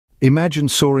Imagine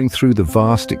soaring through the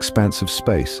vast expanse of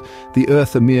space, the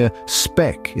Earth a mere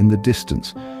speck in the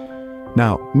distance.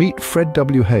 Now, meet Fred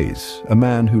Haise, a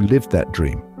man who lived that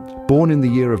dream. Born in the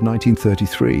year of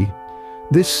 1933,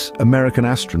 this American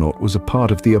astronaut was a part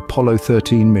of the Apollo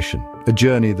 13 mission, a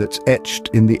journey that's etched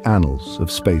in the annals of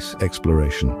space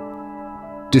exploration.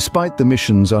 Despite the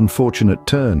mission's unfortunate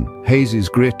turn, Haise's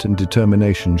grit and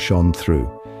determination shone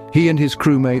through. He and his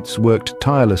crewmates worked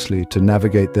tirelessly to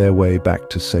navigate their way back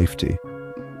to safety.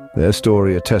 Their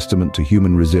story a testament to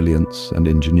human resilience and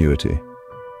ingenuity.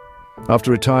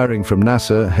 After retiring from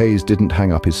NASA, Haise didn't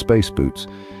hang up his space boots.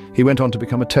 He went on to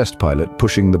become a test pilot,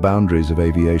 pushing the boundaries of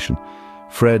aviation.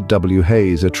 Fred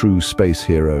Haise, a true space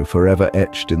hero, forever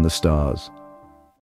etched in the stars.